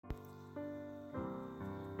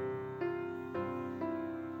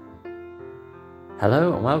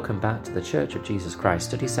Hello and welcome back to the Church of Jesus Christ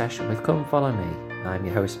study session with Come Follow Me. I'm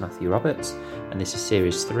your host Matthew Roberts and this is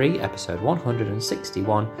Series 3, Episode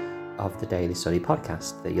 161 of the Daily Study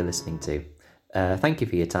Podcast that you're listening to. Thank you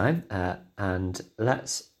for your time and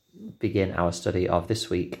let's begin our study of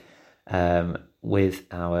this week with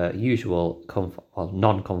our usual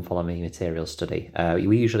non-Come Follow Me material study.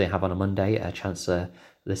 We usually have on a Monday a chance to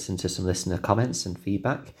listen to some listener comments and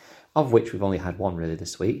feedback, of which we've only had one really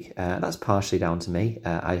this week. That's partially down to me.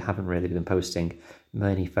 I haven't really been posting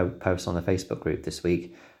many posts on the Facebook group this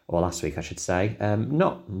week, or last week I should say.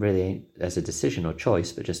 Not really as a decision or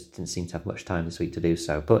choice, but just didn't seem to have much time this week to do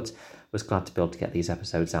so. But was glad to be able to get these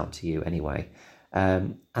episodes out to you anyway.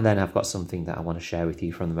 And then I've got something that I want to share with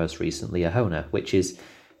you from the most recent Liahona, which is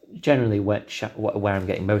generally where I'm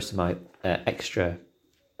getting most of my extra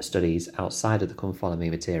studies outside of the Come Follow Me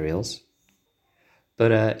materials.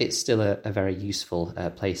 But it's still a very useful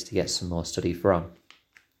place to get some more study from.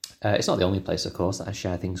 It's not the only place, of course, that I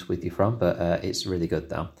share things with you from, but it's really good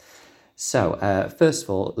though. So, first of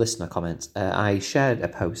all, listener comment. I shared a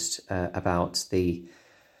post about the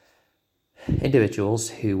individuals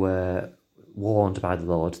who were warned by the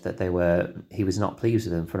Lord that he was not pleased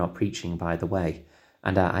with them for not preaching by the way.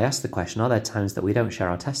 And I asked the question, are there times that we don't share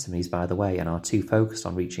our testimonies by the way and are too focused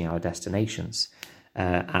on reaching our destinations?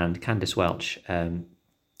 And Candice Welch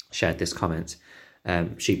shared this comment.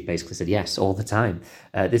 She basically said, yes, all the time.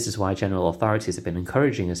 This is why general authorities have been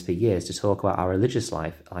encouraging us for years to talk about our religious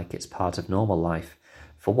life like it's part of normal life.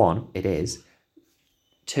 For one, it is.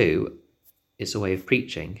 Two, it's a way of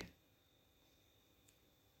preaching.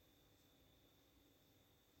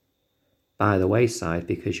 By the wayside,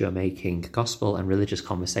 because you're making gospel and religious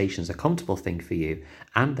conversations a comfortable thing for you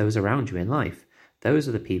and those around you in life. Those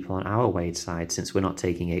are the people on our wayside, since we're not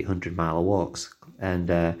taking 800-mile walks.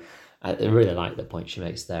 And I really like the point she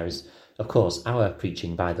makes there is, of course, our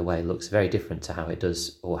preaching, by the way, looks very different to how it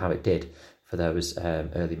does or how it did for those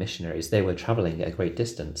early missionaries. They were travelling at a great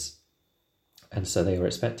distance, and so they were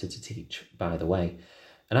expected to teach by the way.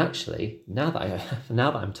 And actually, now that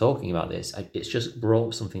I'm talking about this, it's just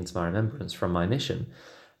brought something to my remembrance from my mission.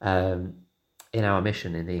 In our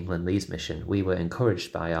mission, in the England Leeds mission, we were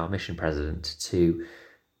encouraged by our mission president to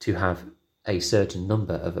have a certain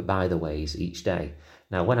number of by-the-ways each day.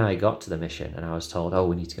 Now, when I got to the mission and I was told,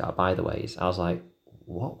 we need to get our by-the-ways, I was like,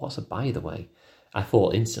 what's a by-the-way? I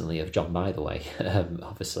thought instantly of John By-the-Way,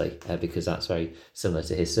 obviously, because that's very similar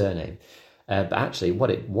to his surname. But actually,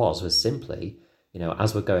 what it was simply,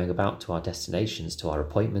 as we're going about to our destinations, to our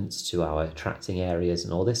appointments, to our attracting areas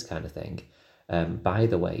and all this kind of thing,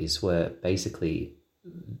 by-the-ways were basically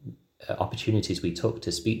opportunities we took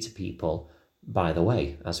to speak to people by the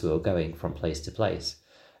way as we were going from place to place.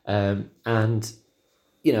 And,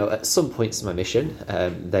 at some points in my mission,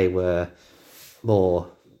 they were more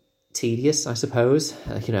tedious, I suppose.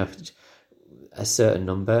 A certain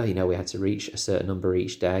number, we had to reach a certain number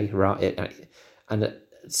each day. And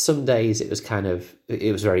some days it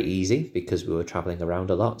was very easy because we were travelling around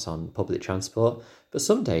a lot on public transport. But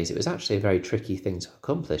some days it was actually a very tricky thing to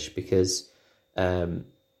accomplish because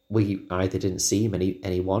we either didn't see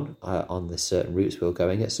anyone on the certain routes we were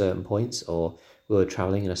going at certain points, or we were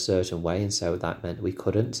travelling in a certain way, and so that meant we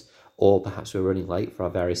couldn't, or perhaps we were running late for our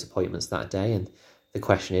various appointments that day. And the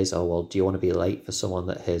question is, do you want to be late for someone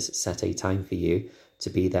that has set a time for you to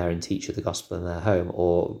be there and teach you the gospel in their home,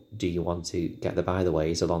 or do you want to get the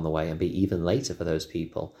by-the-ways along the way and be even later for those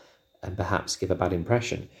people and perhaps give a bad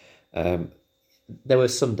impression? There were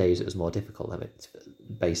some days it was more difficult,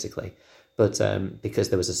 basically, but because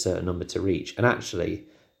there was a certain number to reach. And actually,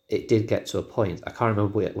 it did get to a point, I can't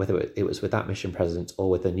remember whether it was with that mission president or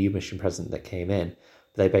with the new mission president that came in,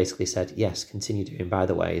 but they basically said, yes, continue doing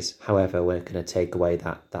by-the-ways. However, we're going to take away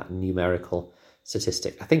that numerical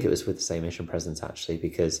statistic. I think it was with the same mission president, actually,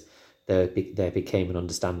 because there became an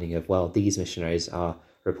understanding of, these missionaries are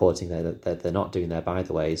reporting that they're not doing their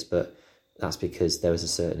by-the-ways, but that's because there was a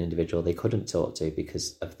certain individual they couldn't talk to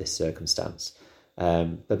because of this circumstance.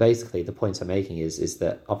 But basically, the point I'm making is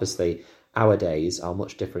that obviously our days are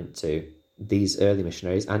much different to these early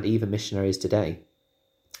missionaries and even missionaries today.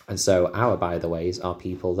 And so our by-the-ways are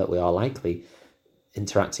people that we are likely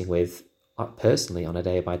interacting with personally on a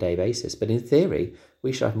day-by-day basis. But in theory,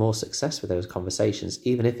 we should have more success with those conversations,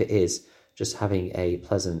 even if it is just having a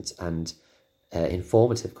pleasant and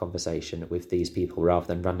informative conversation with these people rather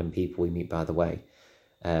than random people we meet by the way.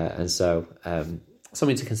 And so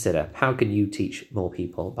something to consider. How can you teach more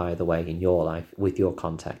people by the way in your life with your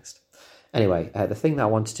context? Anyway, the thing that I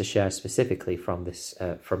wanted to share specifically from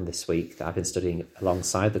this week that I've been studying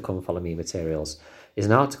alongside the Come Follow Me materials is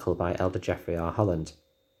an article by Elder Jeffrey R. Holland.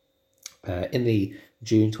 in the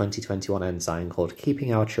June 2021 ensign called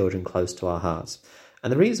Keeping Our Children Close to Our Hearts.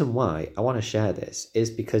 And the reason why I want to share this is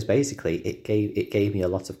because basically it gave me a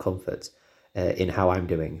lot of comfort in how I'm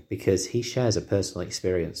doing, because he shares a personal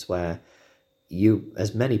experience where you,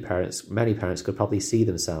 as many parents could probably see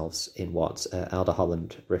themselves in what Elder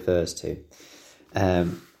Holland refers to.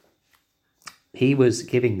 He was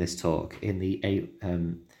giving this talk in the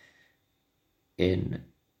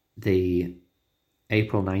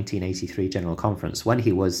April 1983 General Conference when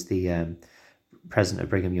he was the president of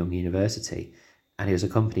Brigham Young University, and he was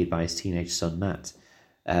accompanied by his teenage son Matt.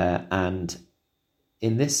 And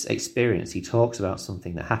in this experience, he talks about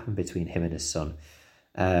something that happened between him and his son.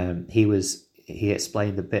 He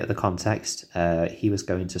explained a bit of the context. He was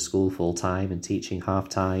going to school full time and teaching half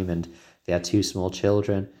time, and they had 2 small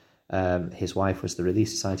children. His wife was the Relief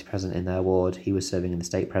Society president in their ward. He was serving in the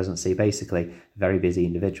state presidency. Basically, a very busy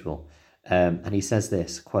individual. And he says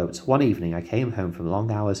this, quote, "One evening I came home from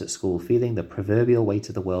long hours at school feeling the proverbial weight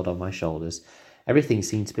of the world on my shoulders. Everything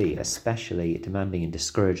seemed to be especially demanding and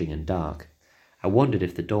discouraging and dark. I wondered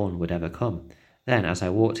if the dawn would ever come. Then, as I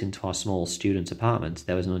walked into our small student apartment,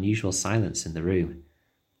 there was an unusual silence in the room.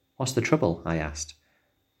 'What's the trouble?' I asked.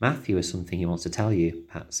 'Matthew has something he wants to tell you,'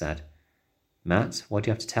 Pat said. 'Matt, what do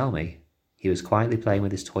you have to tell me?' He was quietly playing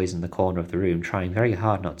with his toys in the corner of the room, trying very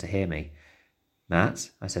hard not to hear me. 'Matt,'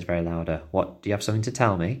 I said very louder, 'what, do you have something to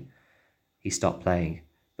tell me?' He stopped playing,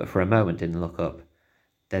 but for a moment didn't look up.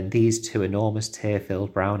 Then these 2 enormous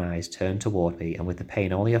tear-filled brown eyes turned toward me, and with the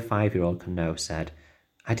pain only a 5-year-old can know, said,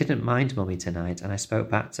 'I didn't mind Mummy tonight, and I spoke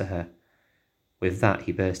back to her.' With that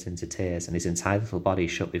he burst into tears, and his entire little body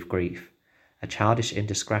shook with grief. A childish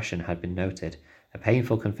indiscretion had been noted, a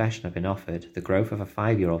painful confession had been offered, the growth of a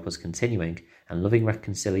 5-year-old was continuing, and loving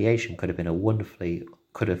reconciliation could have been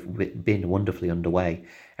wonderfully underway.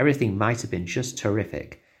 Everything might have been just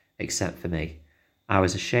terrific, except for me. I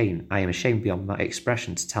am ashamed beyond my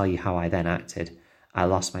expression to tell you how I then acted. I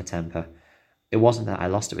lost my temper. It wasn't that I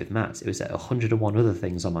lost it with Matt, it was that 101 other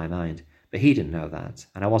things on my mind. But he didn't know that,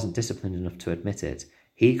 and I wasn't disciplined enough to admit it.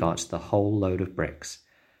 He got the whole load of bricks.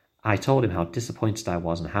 I told him how disappointed I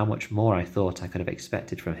was and how much more I thought I could have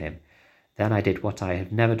expected from him. Then I did what I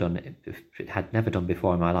had never done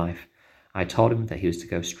before in my life. I told him that he was to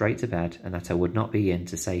go straight to bed and that I would not be in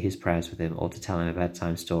to say his prayers with him or to tell him a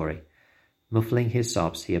bedtime story. Muffling his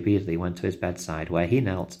sobs, he obediently went to his bedside, where he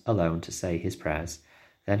knelt alone to say his prayers.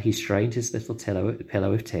 Then he strained his little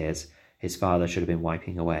pillow of tears his father should have been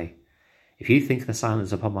wiping away. If you think the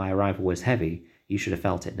silence upon my arrival was heavy, you should have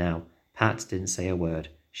felt it now. Pat didn't say a word.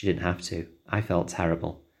 She didn't have to. I felt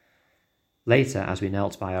terrible. Later, as we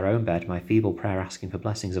knelt by our own bed, my feeble prayer asking for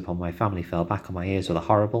blessings upon my family fell back on my ears with a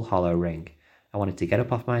horrible, hollow ring. I wanted to get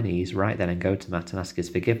up off my knees right then and go to Matt and ask his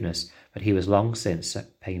forgiveness, but he was long since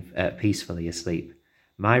peacefully asleep.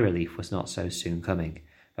 My relief was not so soon coming,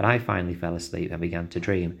 but I finally fell asleep and began to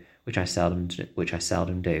dream, which I seldom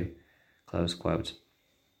do." Close quote.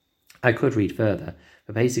 I could read further,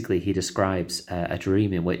 but basically he describes a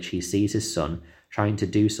dream in which he sees his son trying to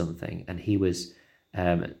do something, and he was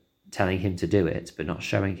telling him to do it, but not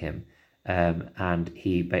showing him. And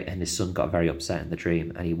his son got very upset in the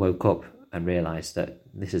dream, and he woke up and realised that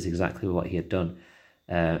this is exactly what he had done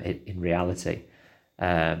in reality.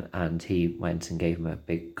 And he went and gave him a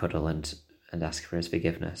big cuddle and asked for his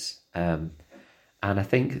forgiveness. And I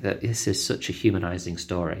think that this is such a humanising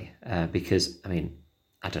story because, I mean,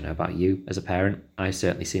 I don't know about you as a parent, I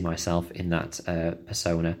certainly see myself in that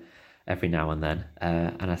persona every now and then.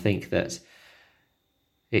 And I think that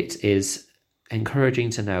it is encouraging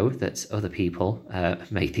to know that other people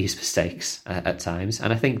make these mistakes at times.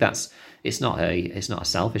 And I think it's not a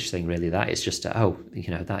selfish thing really. That it's just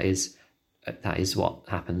that is what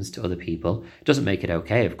happens to other people. It doesn't make it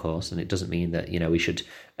okay, of course, and it doesn't mean that we should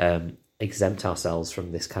exempt ourselves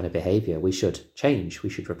from this kind of behaviour. We should change. We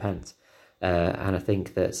should repent. And I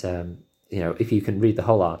think that if you can read the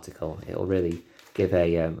whole article, it will really give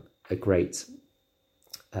a great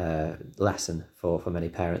lesson for many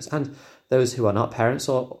parents and those who are not parents,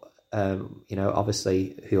 or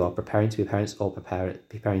obviously who are preparing to be parents or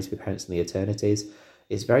preparing to be parents in the eternities.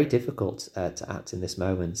 It's very difficult to act in this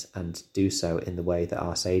moment and do so in the way that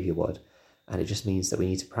our Saviour would, and it just means that we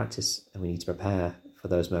need to practice and we need to prepare for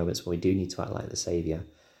those moments when we do need to act like the Saviour.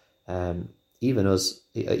 Even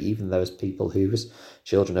those people whose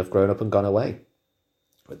children have grown up and gone away,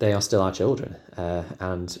 they are still our children,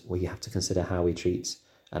 and we have to consider how we treat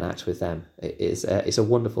and act with them. It's a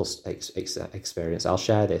wonderful experience. I'll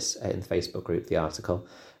share this in the Facebook group, the article,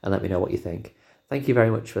 and let me know what you think. Thank you very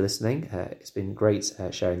much for listening. It's been great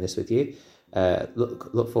sharing this with you.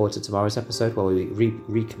 Look forward to tomorrow's episode where we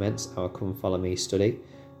recommence our Come Follow Me study.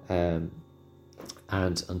 And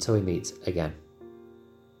until we meet again.